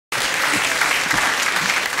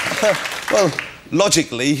Well,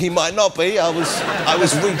 logically, he might not be. I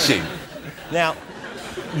was reaching. Now,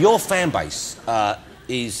 your fan base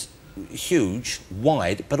is huge,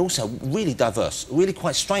 wide, but also really diverse, really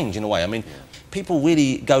quite strange in a way. I mean, people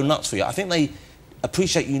really go nuts for you. I think they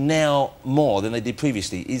appreciate you now more than they did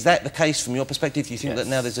previously. Is that the case from your perspective? Do you think that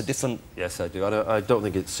now there's a different... Yes, I do. I don't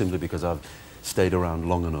think it's simply because I've stayed around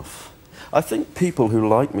long enough. I think people who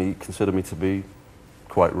like me consider me to be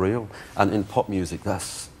quite real. And in pop music,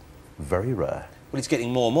 that's very rare. Well, it's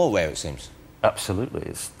getting more and more rare, it seems. Absolutely.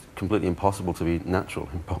 It's completely impossible to be natural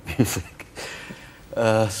in pop music.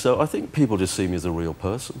 So I think people just see me as a real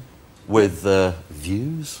person with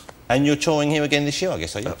views. And you're touring here again this year, I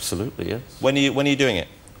guess, are you? Absolutely, yes. When are you doing it?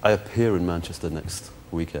 I appear in Manchester next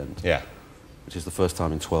weekend. Yeah. Which is the first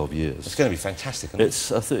time in 12 years. It's going to be fantastic, isn't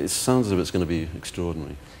it? I think it sounds as if it's going to be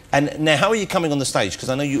extraordinary. And now, how are you coming on the stage? Because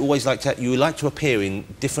I know you always like to appear in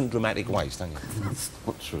different dramatic ways, don't you? That's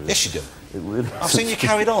not true. Yes, you do. It really I've seen you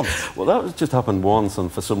carried on. Well, that just happened once,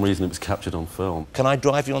 and for some reason it was captured on film. Can I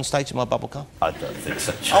drive you on stage in my bubble car? I don't think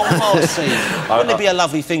so. Oh, Morrissey. Wouldn't it be a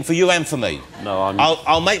lovely thing for you and for me? No,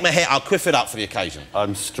 I'll make my hair, I'll quiff it up for the occasion.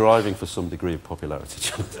 I'm striving for some degree of popularity,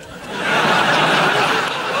 Jonathan.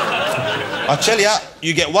 I tell you,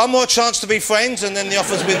 you get one more chance to be friends and then the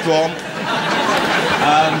offer's withdrawn.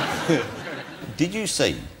 Did you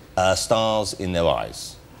see Stars in Their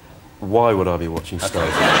Eyes? Why would I be watching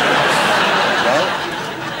Stars?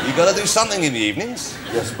 Well, you've got to do something in the evenings.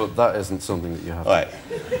 Yes, but that isn't something that you have. All right.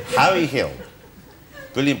 Harry Hill,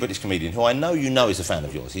 brilliant British comedian, who I know you know is a fan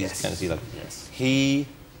of yours. He's yes. Yes. He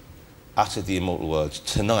uttered the immortal words,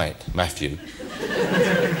 "Tonight, Matthew,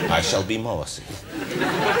 I shall be Morrissey."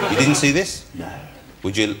 You didn't see this? No.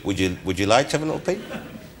 Would you like to have a little peek?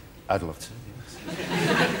 I'd love to.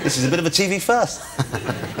 This is a bit of a TV first.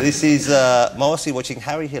 This is Morrissey watching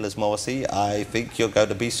Harry Hill as Morrissey. I think you're going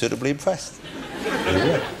to be suitably impressed.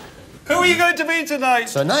 Who are you going to be tonight?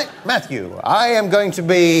 Tonight, Matthew, I am going to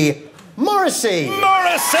be Morrissey.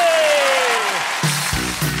 Morrissey!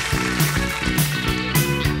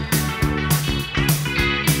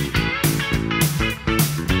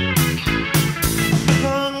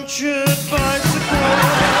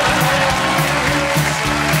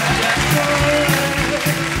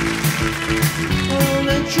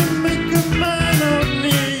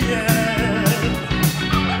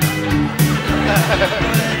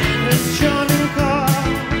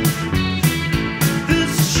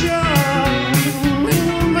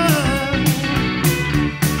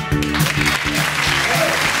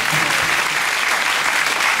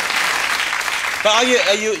 But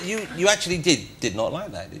you actually did not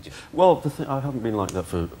like that, did you? Well, I haven't been like that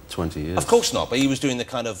for 20 years. Of course not, but he was doing the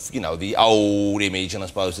kind of, you know, the old image, and I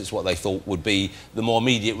suppose it's what they thought would be the more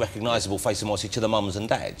immediate, recognisable face of Morrissey to the mums and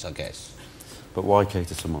dads, I guess. But why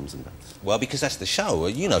cater to mums and dads? Well, because that's the show.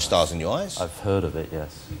 You know Stars in Your Eyes. I've heard of it,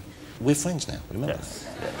 yes. We're friends now, remember? Yes.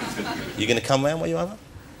 You going to come round while you're over?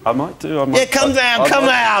 I might do. I might, yeah, come round, come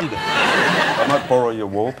round! I might borrow your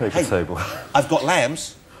wallpaper table. I've got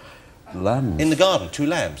lambs. Lambs? In the garden, 2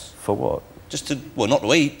 lambs. For what? Just to, well, not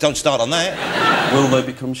to eat, don't start on that. Will they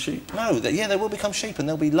become sheep? No, yeah, they will become sheep and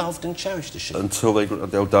they'll be loved and cherished as sheep. Until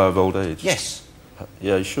they'll die of old age? Yes.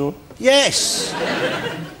 Yeah, you sure? Yes!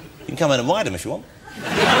 You can come in and ride them if you want.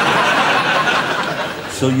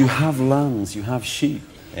 So you have lambs, you have sheep,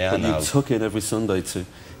 yeah, but you tuck in every Sunday to...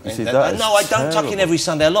 You see, that no, I don't tuck in every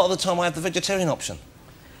Sunday. A lot of the time I have the vegetarian option.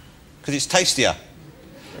 Because it's tastier.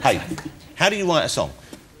 Hey, how do you write a song?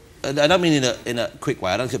 I don't mean in a quick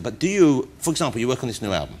way, but do you, for example, you work on this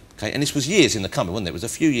new album, okay, and this was years in the coming, wasn't it? It was a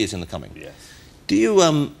few years in the coming. Yes. Do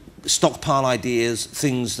you stockpile ideas,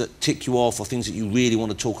 things that tick you off, or things that you really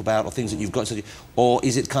want to talk about, or things that you've got to do, or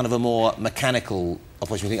is it kind of a more mechanical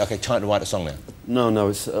operation? You think, okay, time to write a song now? No,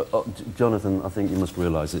 it's... Jonathan, I think you must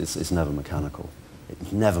realise it's never mechanical.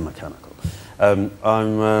 It's never mechanical.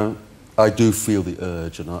 I do feel the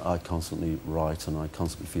urge, and I constantly write, and I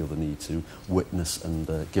constantly feel the need to witness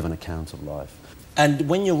and give an account of life. And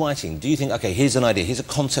when you're writing, do you think, okay, here's an idea, here's a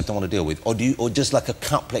concept I want to deal with, or just like a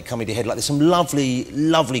couplet come into your head, like there's some lovely,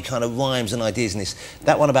 lovely kind of rhymes and ideas in this.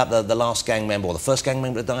 That one about the last gang member, or the first gang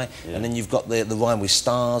member to die, yeah. And then you've got the rhyme with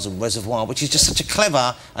stars and reservoir, which is just such a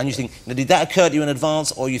clever, and you think, now, did that occur to you in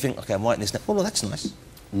advance, or you think, okay, I'm writing this now, oh, well, that's nice.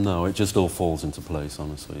 No, it just all falls into place,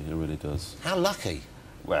 honestly, it really does. How lucky.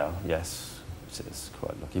 Well, yes, it is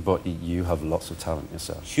quite lucky, but you have lots of talent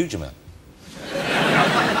yourself. Huge amount.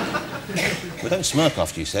 Well, don't smirk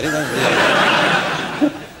after you said it, don't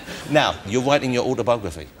you? Now, you're writing your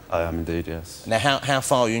autobiography. I am indeed, yes. Now, how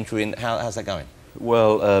far are you into it? How's that going?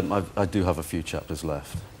 Well, I do have a few chapters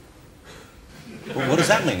left. Well, what does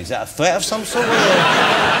that mean? Is that a threat of some sort?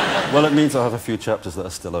 Well, it means I have a few chapters that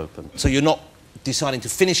are still open. So you're not deciding to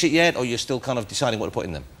finish it yet, or you're still kind of deciding what to put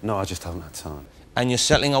in them? No, I just haven't had time. And you're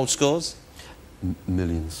settling old scores?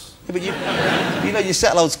 Millions. Yeah, but you know, you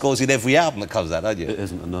settle old scores in every album that comes out, don't you? It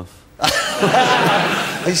isn't enough.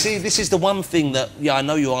 You see, this is the one thing that... Yeah, I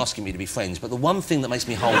know you're asking me to be friends, but the one thing that makes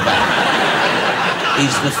me hold back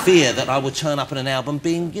is the fear that I would turn up in an album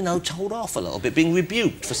being, you know, told off a little bit, being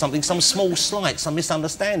rebuked for something, some small slight, some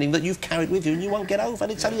misunderstanding that you've carried with you and you won't get over.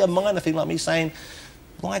 And it's only a minor thing like me saying,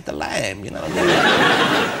 ride the lamb, you know.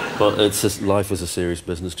 But life is a serious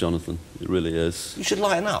business, Jonathan. It really is. You should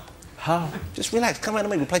lighten up. How? Just relax, come round to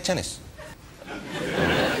me, we'll play tennis.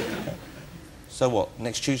 So what,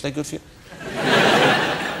 next Tuesday good for you?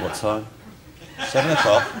 What time? 7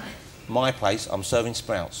 o'clock, my place, I'm serving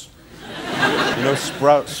sprouts. You know,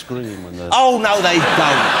 sprouts scream when they're... Oh, no, they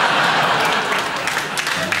don't.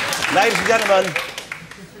 Ladies and gentlemen,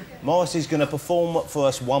 Morrissey's going to perform for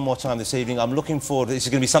us one more time this evening. I'm looking forward to this. Is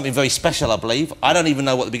going to be something very special, I believe. I don't even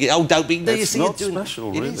know what the beginning... Oh, don't be... No, you it's see, not you're doing...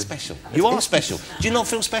 special, really. It is special. You are special. Do you not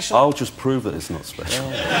feel special? I'll just prove that it's not special.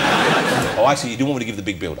 Oh, I see. You do want me to give the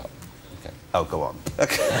big build-up. Okay. Oh, go on.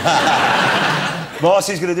 Okay.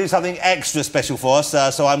 Morrissey's going to do something extra special for us,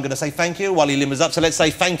 so I'm going to say thank you while he limbers up. So let's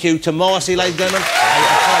say thank you to Morrissey, ladies and gentlemen.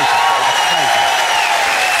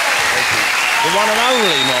 The one and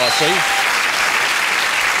only Morrissey.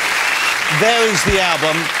 There is the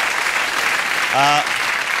album.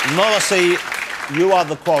 Morrissey, you are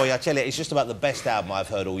the quarry. I tell you, it's just about the best album I've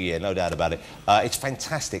heard all year, no doubt about it. It's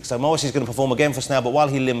fantastic. So Morrissey's going to perform again for us now, but while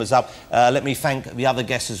he limbers up, let me thank the other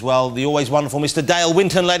guests as well. The always wonderful Mr. Dale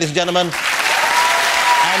Winton, ladies and gentlemen.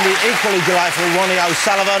 And the equally delightful Ronnie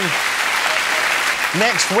O'Sullivan.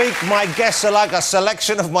 Next week, my guests are like a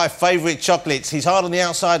selection of my favourite chocolates. He's hard on the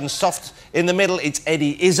outside and soft in the middle. It's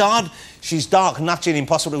Eddie Izzard. She's dark, nutty and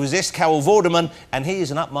impossible to resist, Carol Vorderman. And he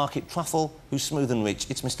is an upmarket truffle who's smooth and rich.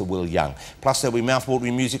 It's Mr. Will Young. Plus, there'll be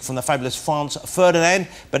mouth-watering music from the fabulous France Ferdinand,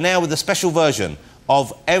 but now with a special version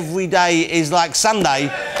of Every Day is Like Sunday.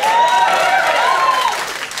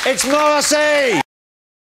 It's Morrissey!